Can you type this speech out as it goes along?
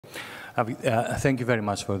Thank you very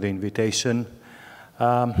much for the invitation.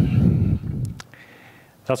 That's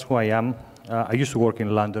who I am. I used to work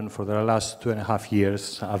in London for the last 2.5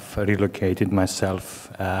 years. I've relocated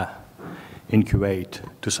myself in Kuwait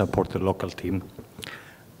to support the local team.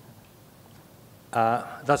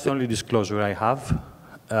 That's the only disclosure I have.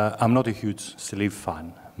 I'm not a huge sleeve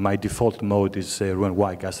fan. My default mode is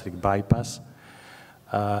Roux-en-Y gastric bypass.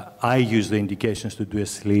 I use the indications to do a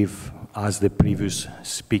sleeve, as the previous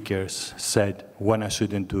speakers said. When I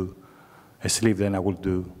shouldn't do a sleeve, then I will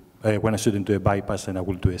do, when I shouldn't do a bypass, then I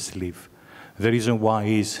will do a sleeve. The reason why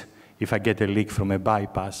is, if I get a leak from a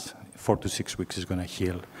bypass, 4 to 6 weeks is going to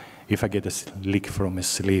heal. If I get a leak from a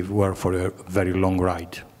sleeve, we're for a very long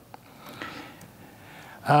ride.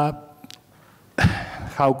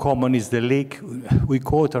 How common is the leak? We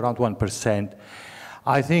quote around 1%.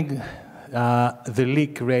 I think the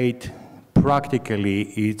leak rate, practically,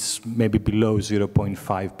 it's maybe below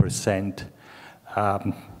 0.5%.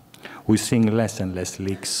 We're seeing less and less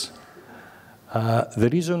leaks. The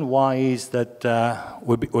reason why is that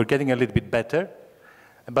we're getting a little bit better,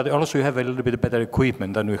 but also we have a little bit better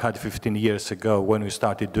equipment than we had 15 years ago when we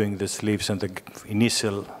started doing the sleeves and the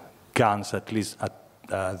initial guns, at least at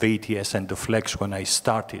the ETS and the Flex when I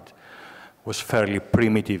started, was fairly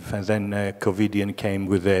primitive, and then Covidian came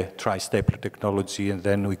with the tri-stapler technology, and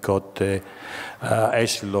then we got the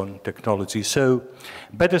Echelon technology. So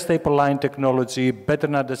better staple line technology, better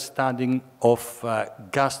understanding of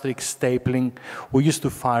gastric stapling. We used to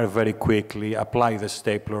fire very quickly, apply the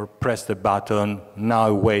stapler, press the button,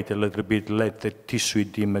 now wait a little bit, let the tissue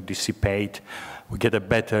edema dissipate. We get a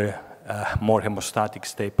better, more hemostatic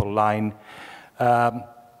staple line.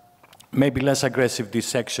 Maybe less aggressive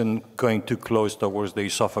dissection, going too close towards the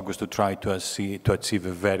esophagus to try to achieve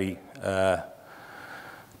a very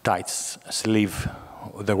tight sleeve.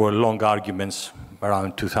 There were long arguments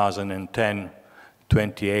around 2010,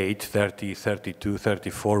 28, 30, 32,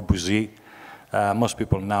 34 Bouzy. Most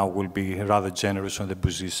people now will be rather generous on the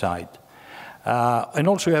Bouzy side. And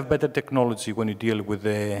also you have better technology when you deal with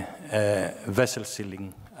the vessel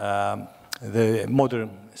sealing. The modern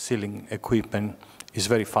sealing equipment is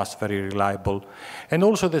very fast, very reliable. And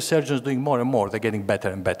also the surgeons doing more and more, they're getting better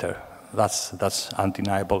and better. That's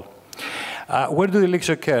undeniable. Where do the leaks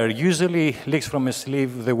occur? Usually leaks from a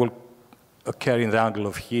sleeve, they will occur in the angle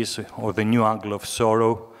of His or the new angle of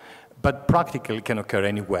Sorrow, but practically can occur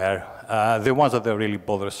anywhere. The ones that are really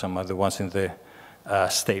bothersome are the ones in the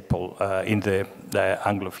staple, in the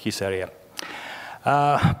angle of His area.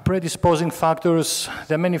 Predisposing factors,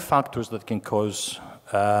 there are many factors that can cause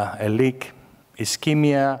a leak.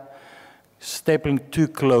 Ischemia, stapling too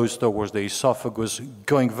close towards the esophagus,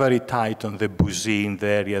 going very tight on the Bouzy in the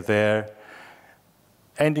area there,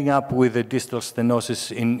 ending up with a distal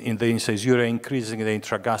stenosis in the incisura, increasing the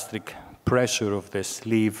intragastric pressure of the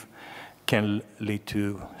sleeve, can lead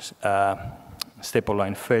to staple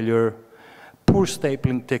line failure. Poor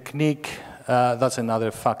stapling technique, that's another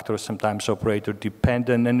factor, sometimes operator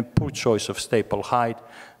dependent, and poor choice of staple height,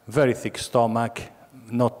 very thick stomach,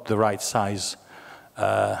 not the right size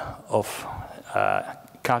of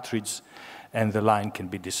cartridge, and the line can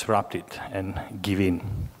be disrupted and give in.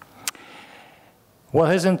 What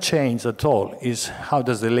hasn't changed at all is how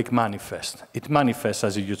does the leak manifest? It manifests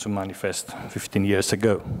as it used to manifest 15 years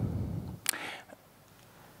ago.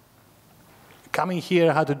 Coming here,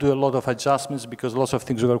 I had to do a lot of adjustments because lots of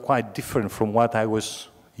things were quite different from what I was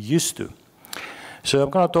used to. So I'm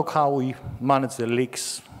going to talk how we manage the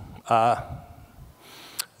leaks.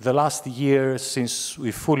 The last year, since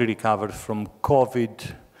we fully recovered from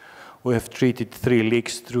COVID, we have treated 3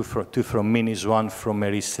 leaks, 2 from minis, 1 from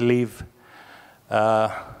a sleeve. 2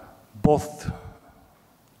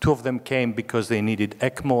 of them came because they needed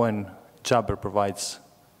ECMO, and Jabber provides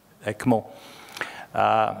ECMO.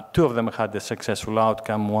 2 of them had a successful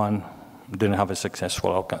outcome. 1 didn't have a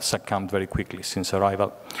successful outcome, succumbed very quickly since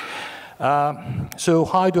arrival. So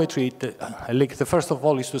how do I treat a leak? The first of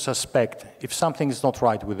all is to suspect if something is not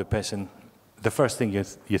right with the patient. The first thing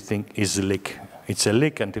you think is a leak. It's a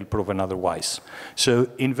leak until proven otherwise. So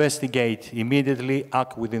investigate immediately,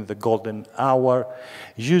 act within the golden hour.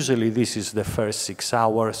 Usually this is the first 6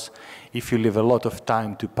 hours. If you leave a lot of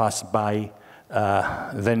time to pass by,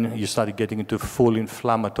 then you start getting into full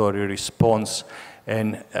inflammatory response.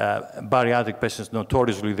 And bariatric patients,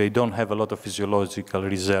 notoriously, they don't have a lot of physiological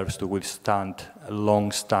reserves to withstand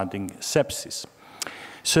long-standing sepsis.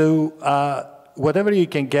 So whatever you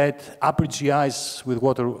can get, upper GIs with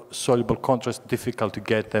water-soluble contrast, difficult to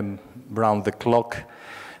get them round the clock.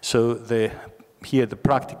 So here,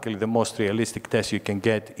 practically the most realistic test you can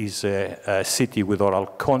get is a CT with oral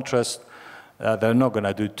contrast. they're not going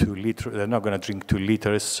to do 2 liters, they're not going to drink 2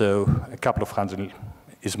 liters, so a couple of hundred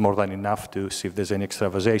is more than enough to see if there's any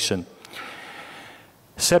extravasation.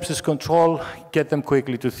 Sepsis control, get them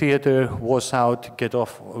quickly to theater, wash out, get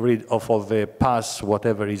rid of all the pus,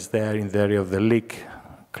 whatever is there in the area of the leak,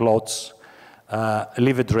 clots,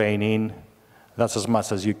 leave a drain in, that's as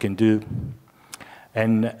much as you can do,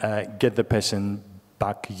 and get the patient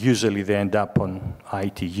back. Usually they end up on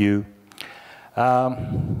ITU.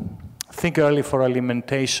 Think early for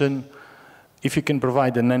alimentation. If you can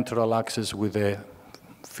provide an enteral access with a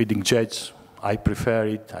feeding judge, I prefer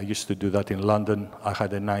it. I used to do that in London. I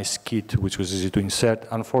had a nice kit which was easy to insert.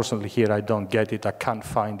 Unfortunately, here I don't get it. I can't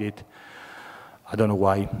find it. I don't know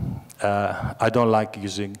why. I don't like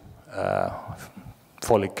using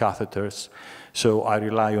Foley catheters, so I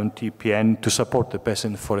rely on TPN to support the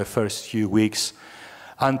patient for the first few weeks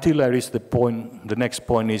until I reach the point. The next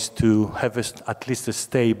point is to have at least a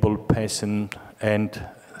stable patient and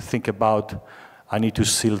think about, I need to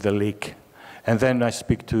seal the leak. And then I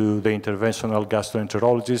speak to the interventional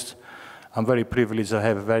gastroenterologist. I'm very privileged. I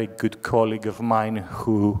have a very good colleague of mine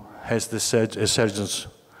who has the surgeon's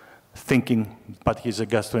thinking, but he's a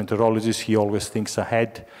gastroenterologist. He always thinks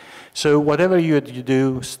ahead. So whatever you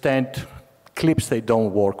do, stent, clips, they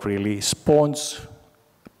don't work really. Sponge,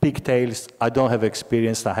 pigtails, I don't have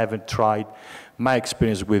experience. I haven't tried. My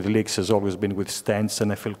experience with leaks has always been with stents,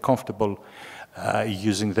 and I feel comfortable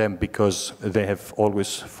using them because they have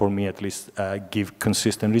always, for me at least, give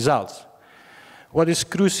consistent results. What is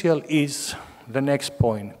crucial is the next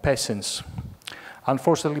point, patients.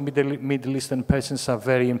 Unfortunately, Middle Eastern patients are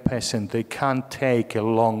very impatient. They can't take a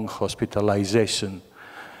long hospitalization.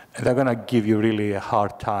 And they're going to give you really a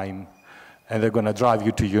hard time. And they're going to drive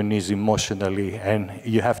you to your knees emotionally. And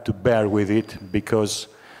you have to bear with it because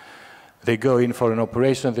they go in for an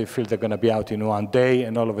operation, they feel they're going to be out in 1 day,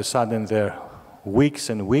 and all of a sudden they're weeks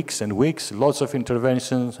and weeks and weeks, lots of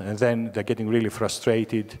interventions, and then they're getting really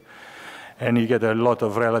frustrated. And you get a lot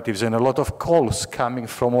of relatives and a lot of calls coming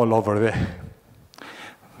from all over the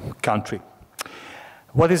country.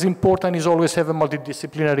 What is important is always have a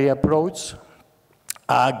multidisciplinary approach.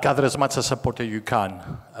 Gather as much support as you can.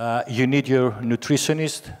 You need your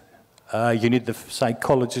nutritionist, you need the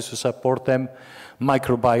psychologist to support them,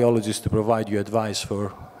 microbiologists to provide you advice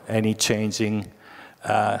for any changing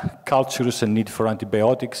cultures and need for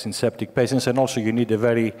antibiotics in septic patients, and also you need a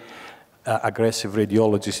very aggressive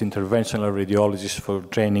radiologist, interventional radiologist for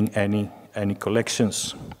draining any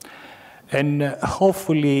collections. And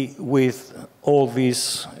hopefully with all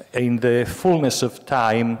this, in the fullness of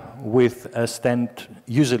time, with a stent,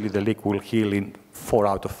 usually the leak will heal in 4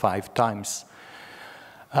 out of 5 times.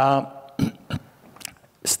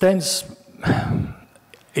 Stents,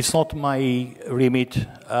 it's not my remit.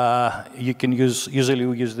 You can usually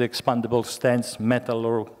we use the expandable stents, metal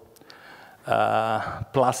or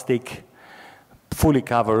plastic, fully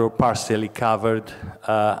covered or partially covered.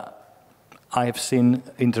 I have seen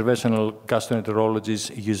interventional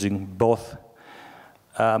gastroenterologists using both.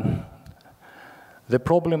 The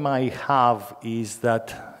problem I have is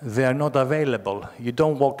that they are not available. You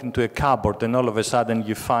don't walk into a cupboard and all of a sudden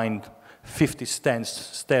you find 50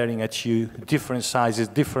 stents staring at you, different sizes,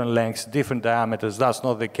 different lengths, different diameters. That's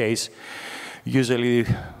not the case. Usually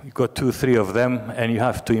you've got 2 or 3 of them and you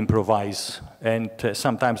have to improvise. And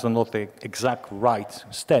sometimes they're not the exact right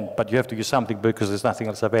stent, but you have to use something because there's nothing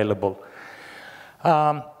else available.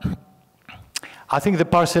 I think the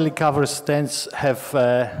partially covered stents have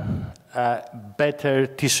better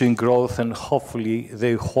tissue growth, and hopefully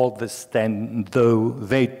they hold the stent, though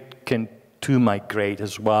they can too migrate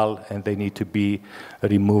as well, and they need to be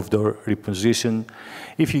removed or repositioned.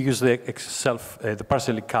 If you use the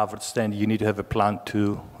partially covered stent, you need to have a plan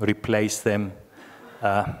to replace them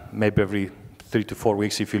maybe every 3 to 4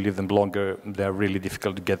 weeks. If you leave them longer, they're really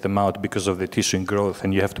difficult to get them out because of the tissue growth,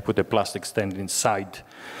 and you have to put a plastic stent inside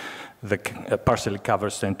the partially covered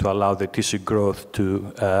stent to allow the tissue growth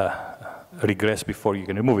to regress before you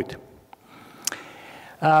can remove it.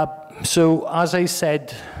 So as I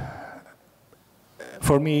said,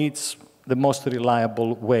 for me it's the most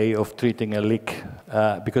reliable way of treating a leak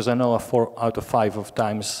because I know 4 out of 5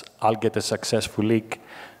 times I'll get a successful leak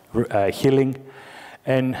healing,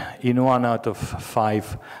 and in 1 out of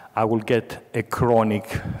 5 I will get a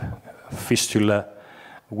chronic fistula,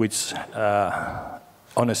 which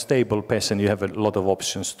on a stable patient you have a lot of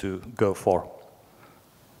options to go for.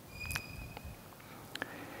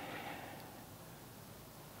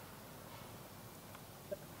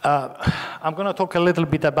 I'm going to talk a little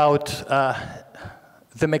bit about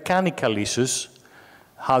the mechanical issues,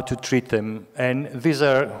 how to treat them, and these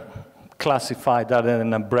are classified under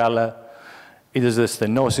an umbrella. It is a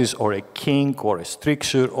stenosis or a kink or a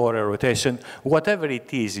stricture or a rotation. Whatever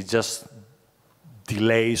it is, it just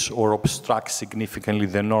delays or obstructs significantly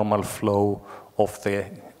the normal flow of the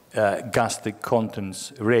gastric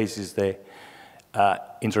contents, raises the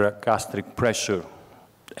intragastric pressure.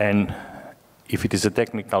 And if it is a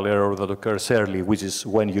technical error that occurs early, which is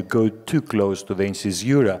when you go too close to the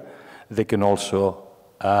incisura, they can also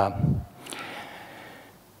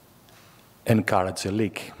encourage a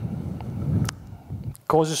leak.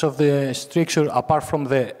 Causes of the stricture, apart from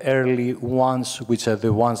the early ones, which are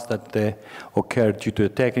the ones that occur due to a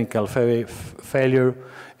technical failure,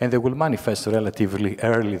 and they will manifest relatively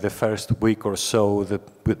early, the first week or so,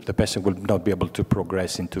 the patient will not be able to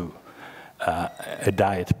progress into a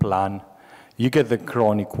diet plan. You get the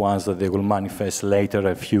chronic ones that they will manifest later,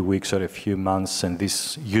 a few weeks or a few months, and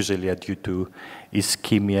this usually are due to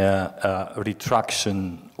ischemia,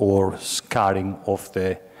 retraction, or scarring of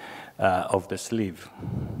the sleeve.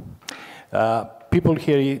 People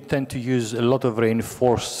here tend to use a lot of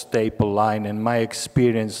reinforced staple line. In my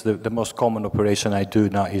experience, the most common operation I do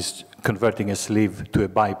now is converting a sleeve to a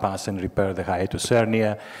bypass and repair the hiatus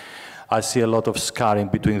hernia. I see a lot of scarring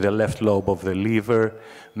between the left lobe of the liver.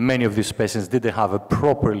 Many of these patients didn't have a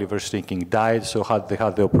proper liver shrinking diet, so they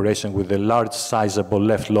had the operation with a large, sizable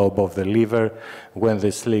left lobe of the liver. When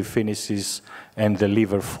the sleeve finishes and the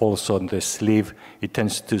liver falls on the sleeve, it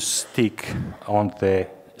tends to stick on the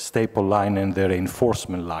staple line and the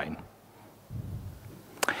reinforcement line.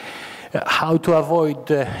 How to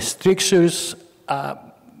avoid strictures?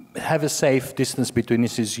 Have a safe distance between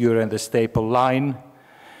incisura and the staple line.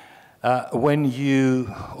 When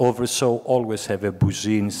you oversew, always have a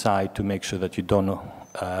bougie inside to make sure that you don't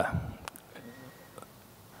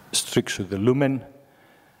stricture the lumen.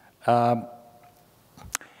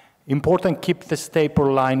 Important, keep the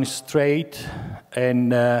staple line straight and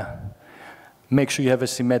make sure you have a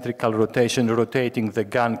symmetrical rotation. Rotating the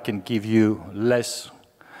gun can give you less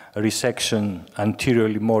resection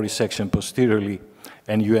anteriorly, more resection posteriorly,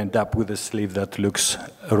 and you end up with a sleeve that looks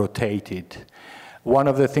rotated. One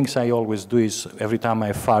of the things I always do is every time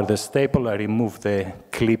I fire the staple, I remove the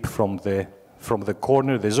clip from the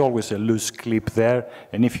corner. There's always a loose clip there,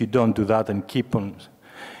 and if you don't do that and keep on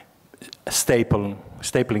stapling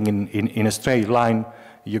in a straight line,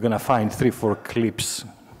 you're going to find 3-4 clips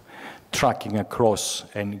tracking across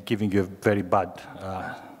and giving you a very bad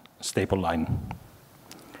staple line.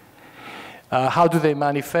 How do they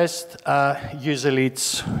manifest? Usually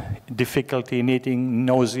it's difficulty in eating,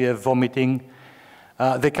 nausea, vomiting.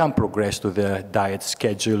 They can progress to the diet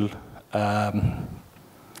schedule.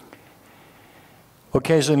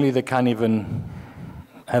 Occasionally, they can even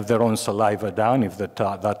have their own saliva down if they're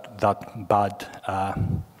that bad.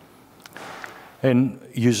 And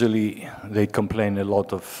usually, they complain a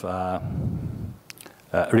lot of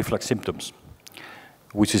reflux symptoms,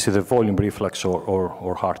 which is either volume reflux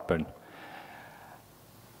or heartburn.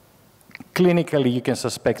 Clinically, you can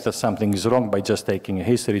suspect that something is wrong by just taking a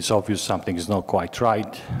history. It's obvious something is not quite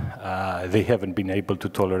right. They haven't been able to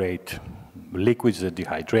tolerate liquids, they're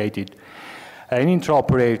dehydrated. An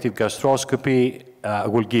intraoperative gastroscopy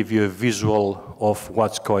will give you a visual of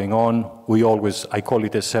what's going on. I call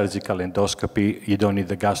it a surgical endoscopy. You don't need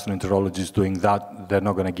the gastroenterologist doing that. They're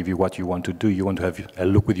not going to give you what you want to do. You want to have a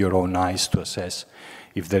look with your own eyes to assess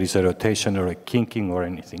if there is a rotation or a kinking or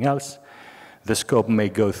anything else. The scope may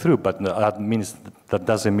go through, but that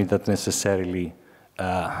doesn't mean that necessarily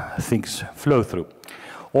things flow through.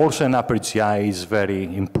 Also, an upper GI is very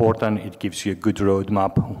important. It gives you a good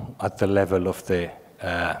roadmap at the level of the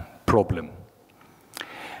problem.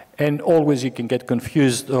 And always you can get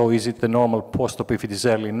confused, oh, is it the normal post-op if it is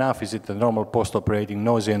early enough? Is it the normal post-operating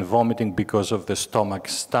nausea and vomiting because of the stomach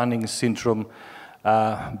stunning syndrome?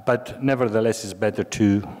 But nevertheless, it's better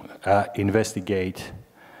to investigate.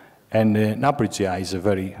 And an upper GI is a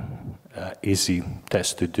very easy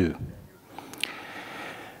test to do.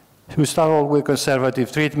 We start all with conservative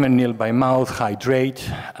treatment, kneel by mouth, hydrate,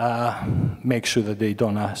 make sure that they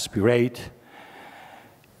don't aspirate,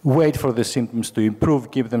 wait for the symptoms to improve,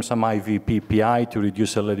 give them some IV PPI to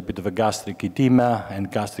reduce a little bit of a gastric edema and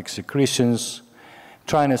gastric secretions,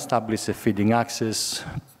 try and establish a feeding access.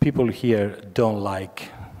 People here don't like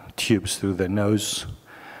tubes through the nose.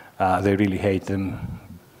 They really hate them.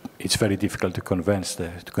 It's very difficult to convince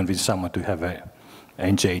someone to have an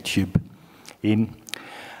NJ tube in.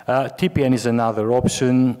 TPN is another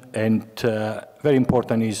option, and very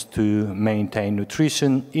important is to maintain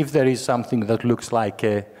nutrition. If there is something that looks like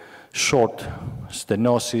a short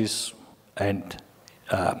stenosis and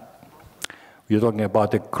you're talking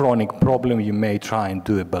about a chronic problem, you may try and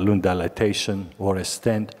do a balloon dilatation or a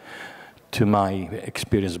stent to my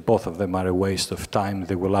experience, both of them are a waste of time.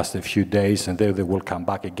 They will last a few days, and then they will come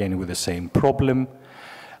back again with the same problem.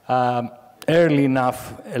 Early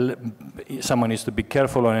enough, someone needs to be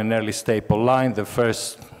careful on an early staple line.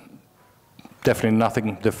 Definitely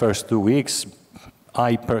nothing the first 2 weeks.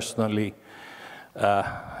 I personally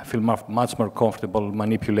feel much more comfortable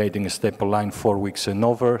manipulating a staple line 4 weeks and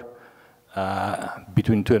over.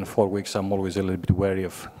 Between 2 and 4 weeks, I'm always a little bit wary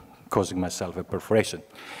of causing myself a perforation.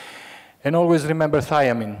 And always remember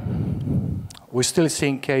thiamine. We're still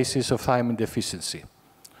seeing cases of thiamine deficiency,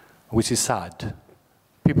 which is sad.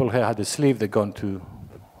 People who had a sleeve, they've gone to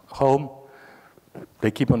home,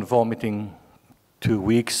 they keep on vomiting 2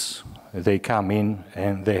 weeks, they come in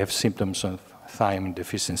and they have symptoms of thiamine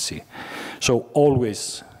deficiency. So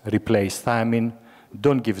always replace thiamine.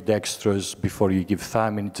 Don't give dextrose before you give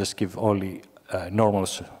thiamine, just give only normal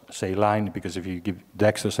saline, because if you give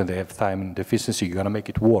dextrose and they have thiamine deficiency, you're gonna make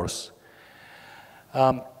it worse.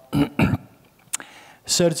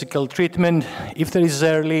 Surgical treatment, if there is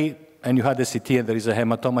early and you had a CT and there is a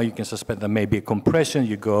hematoma, you can suspect there may be a compression.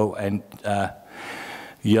 You go and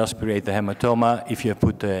you aspirate the hematoma. If you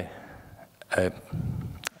put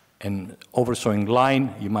an oversewing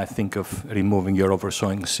line, you might think of removing your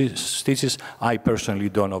oversewing stitches. I personally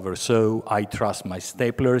don't oversew. I trust my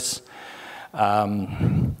staplers.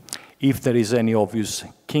 If there is any obvious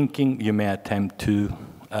kinking, you may attempt to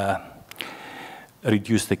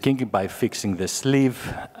reduce the kinking by fixing the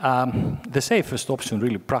sleeve. The safest option,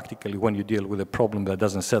 really practically, when you deal with a problem that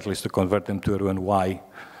doesn't settle, is to convert them to a Roux-en-Y,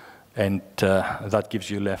 and that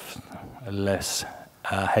gives you less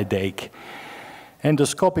headache.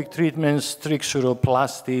 Endoscopic treatments,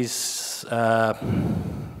 strixuroplasties,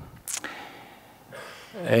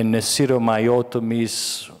 and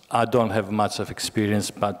seromyotomies. I don't have much of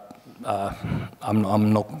experience, but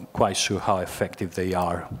I'm not quite sure how effective they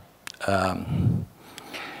are.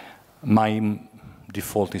 My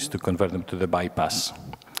default is to convert them to the bypass.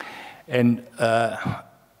 And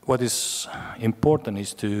what is important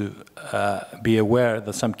is to be aware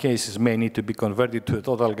that some cases may need to be converted to a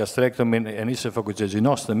total gastrectomy and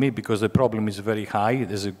esophagojejunostomy because the problem is very high.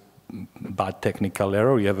 There's a bad technical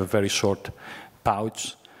error. You have a very short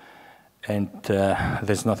pouch, and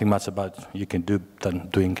there's nothing much you can do than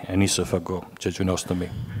doing an esophagojejunostomy.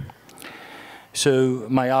 So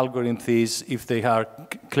my algorithm is, if they are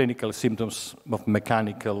clinical symptoms of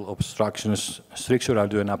mechanical obstructions, stricture, I'll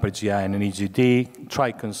do an upper GI and an EGD.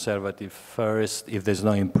 Try conservative first. If there's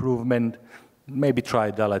no improvement, maybe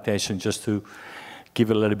try dilatation just to give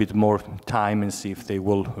a little bit more time and see if they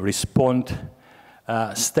will respond.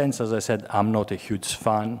 Stents, as I said, I'm not a huge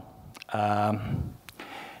fan.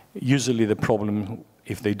 Usually the problem,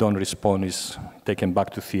 if they don't respond, is taken back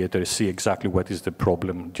to theater, see exactly what is the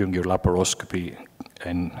problem during your laparoscopy,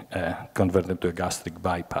 and convert them to a gastric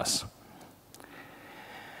bypass.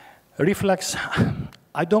 Reflux,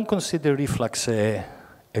 I don't consider reflux a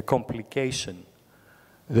complication.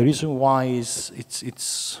 The reason why is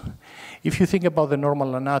if you think about the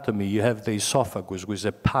normal anatomy, you have the esophagus with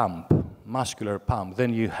a pump, muscular pump,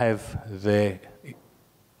 then you have the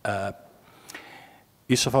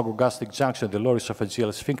esophagogastric junction, the lower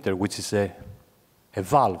esophageal sphincter, which is a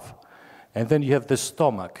valve. And then you have the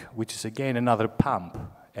stomach, which is again another pump.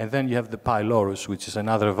 And then you have the pylorus, which is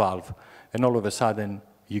another valve. And all of a sudden,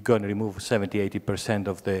 you're going to remove 70–80%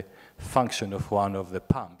 of the function of one of the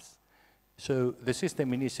pumps. So the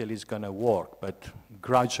system initially is going to work, but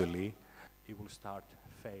gradually it will start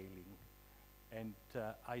failing. And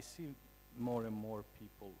I see more and more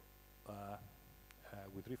people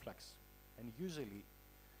with reflux. And usually,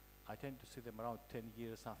 I tend to see them around 10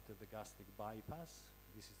 years after the gastric bypass.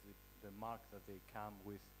 This is the mark that they come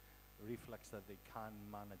with reflux, that they can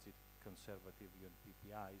manage it conservatively on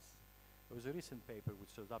PPIs. There was a recent paper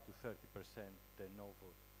which shows up to 30% de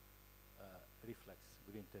novo reflux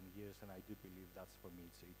within 10 years, and I do believe that's, for me,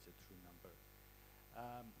 it's a true number.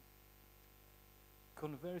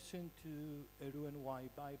 Conversion to a Roux-en-Y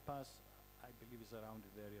bypass, I believe, is around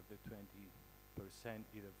the area of the 20%,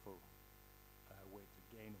 either for weight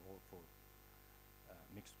gain or for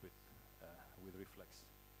mixed with reflux.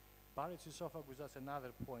 Barrett's esophagus, that's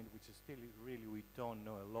another point which is still really we don't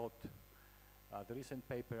know a lot. The recent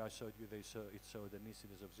paper I showed you, it showed an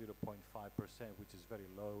incidence of 0.5%, which is very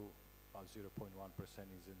low. About 0.1%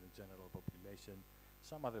 is in the general population.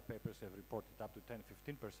 Some other papers have reported up to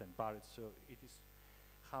 10–15% Barrett's, so it is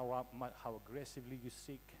how aggressively you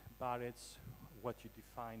seek Barrett's, what you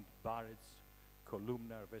define Barrett's,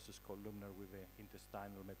 columnar versus columnar with the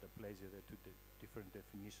intestinal metaplasia. There are two different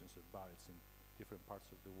definitions of Barrett's in different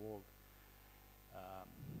parts of the world.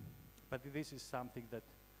 But this is something that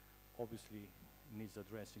obviously needs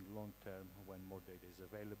addressing long term when more data is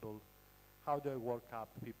available. How do I work up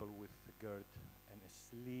people with GERD and a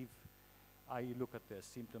sleeve? I look at their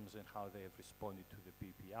symptoms and how they have responded to the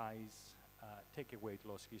PPIs. Take a weight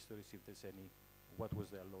loss history, see if there's any, what was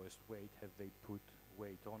their lowest weight, have they put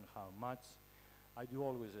weight on, how much. I do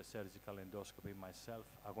always a surgical endoscopy myself.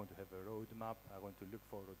 I want to have a roadmap. I want to look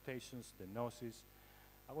for rotations, stenosis.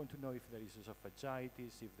 I want to know if there is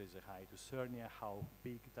esophagitis, if there's a hiatus hernia, how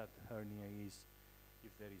big that hernia is,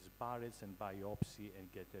 if there is Barrett's and biopsy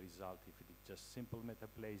and get the result if it is just simple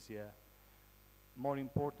metaplasia. More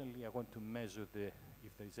importantly, I want to measure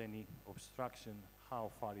if there is any obstruction,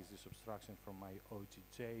 how far is this obstruction from my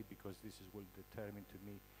OGJ, because this will determine to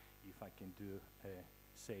me if I can do a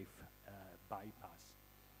safe bypass.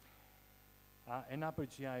 An upper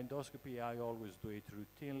GI endoscopy, I always do it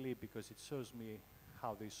routinely because it shows me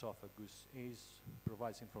how the esophagus is,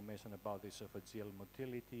 provides information about the esophageal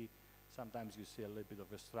motility. Sometimes you see a little bit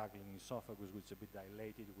of a struggling esophagus, which is a bit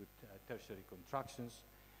dilated with tertiary contractions.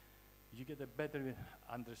 You get a better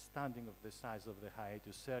understanding of the size of the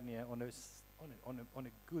hiatus hernia. On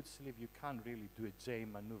a good sleeve, you can't really do a J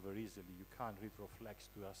maneuver easily. You can't retroflex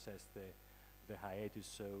to assess the hiatus,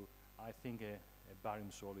 so I think a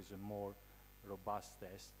barium swallow is a more robust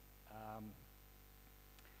test.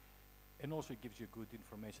 And also it gives you good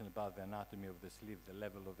information about the anatomy of the sleeve, the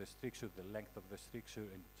level of the stricture, the length of the stricture,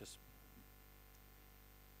 and just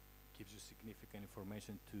gives you significant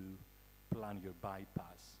information to plan your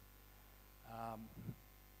bypass.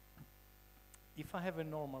 If I have a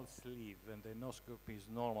normal sleeve and the endoscopy is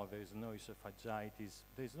normal, there is no esophagitis,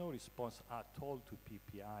 there is no response at all to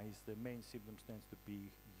PPIs, the main symptoms tends to be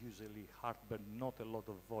usually heartburn, not a lot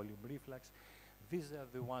of volume reflux. These are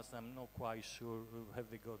the ones I'm not quite sure have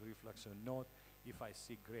they got reflux or not. If I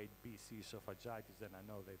see grade BC esophagitis, then I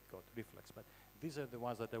know they've got reflux. But these are the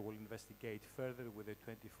ones that I will investigate further with a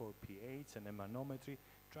 24 pH and a manometry,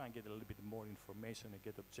 try and get a little bit more information and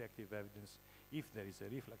get objective evidence if there is a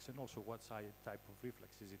reflux, and also what type of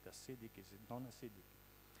reflux. Is it acidic? Is it non-acidic?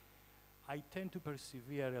 I tend to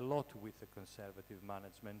persevere a lot with the conservative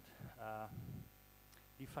management.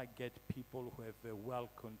 If I get people who have a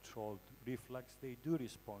well-controlled reflux, they do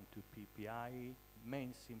respond to PPI.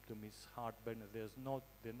 Main symptom is heartburn.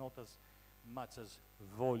 They're not as much as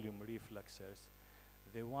volume refluxers.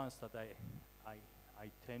 The ones that I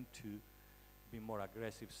tend to be more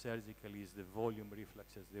aggressive surgically is the volume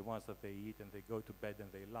refluxes, the ones that they eat and they go to bed and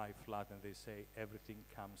they lie flat and they say everything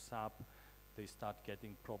comes up. They start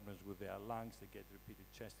getting problems with their lungs, they get repeated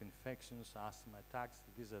chest infections, asthma attacks.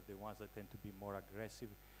 These are the ones that tend to be more aggressive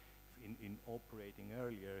in operating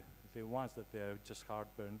earlier. The ones that they're just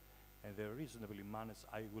heartburn and they're reasonably managed,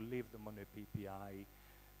 I will leave them on a PPI,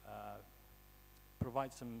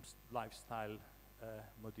 provide some lifestyle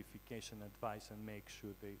modification advice and make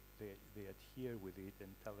sure they adhere with it and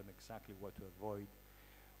tell them exactly what to avoid.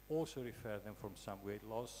 Also refer them from some weight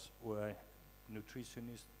loss or a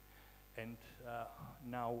nutritionist. And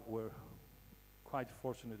now we're quite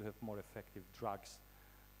fortunate to have more effective drugs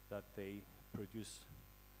that they produce,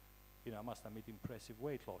 I must admit, impressive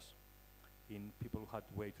weight loss in people who had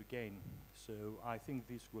weight regain. So I think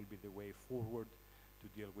this will be the way forward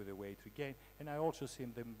to deal with the weight regain. And I also see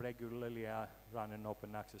them regularly run an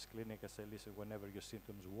open access clinic. I say, listen, whenever your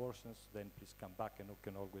symptoms worsens, then please come back and we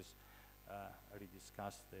can always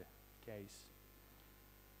rediscuss the case.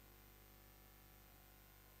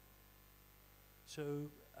 So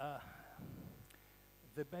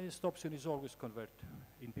the best option is always convert.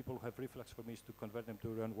 In people who have reflux, for me, is to convert them to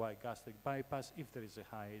round-wide gastric bypass. If there is a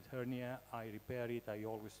hiatus hernia, I repair it. I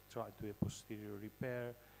always try to do a posterior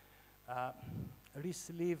repair.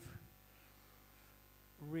 Re-sleeve,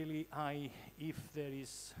 really, if there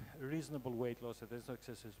is reasonable weight loss, if there's no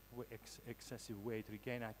excessive weight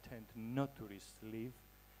regain, I tend not to re-sleeve.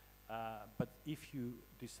 But if you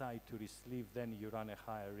decide to re-sleeve, then you run a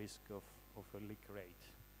higher risk of a leak rate.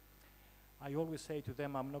 I always say to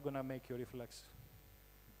them, I'm not going to make your reflux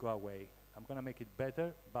go away. I'm going to make it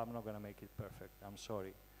better, but I'm not going to make it perfect. I'm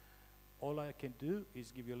sorry. All I can do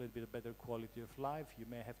is give you a little bit better quality of life. You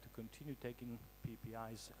may have to continue taking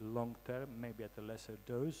PPIs long term, maybe at a lesser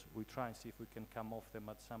dose. We try and see if we can come off them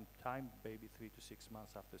at some time, maybe 3 to 6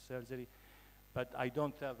 months after surgery. But I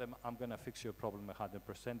don't tell them I'm going to fix your problem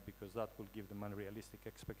 100% because that will give them unrealistic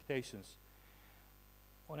expectations.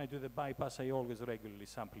 When I do the bypass, I always regularly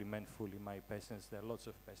supplement fully my patients. There are lots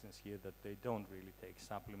of patients here that they don't really take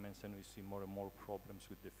supplements, and we see more and more problems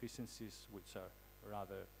with deficiencies, which are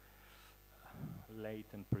rather late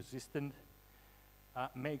and persistent.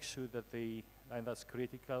 Make sure that and that's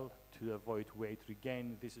critical to avoid weight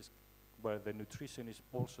regain. This is where the nutrition is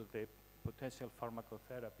also the potential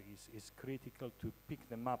pharmacotherapy is critical to pick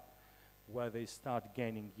them up where they start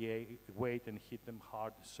gaining weight and hit them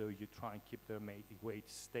hard, so you try and keep their weight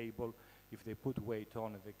stable. If they put weight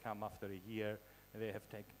on and they come after a year and they have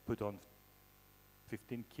put on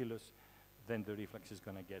 15 kilos, then the reflux is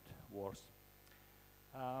going to get worse.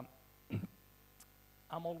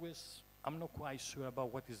 I'm not quite sure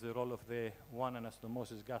about what is the role of the one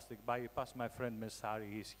anastomosis gastric bypass. My friend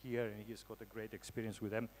Messari is here and he's got a great experience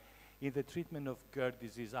with them. In the treatment of GERD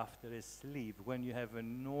disease after a sleeve, when you have a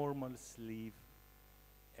normal sleeve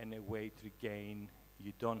and a weight regain,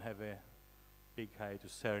 you don't have a big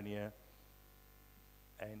hiatus hernia,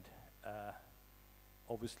 and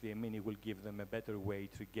obviously a mini will give them a better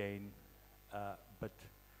weight regain, but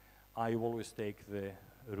I always take the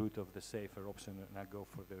route of the safer option and I go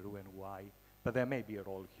for the Roux-en-Y. But there may be a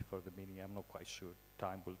role for the mini, I'm not quite sure.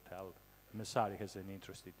 Time will tell. Messari has an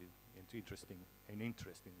interest in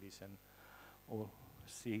this, and we'll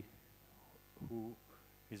see who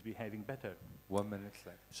is behaving better. 1 minute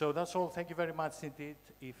left. So that's all. Thank you very much indeed.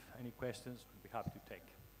 If any questions, we'll be happy to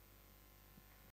take.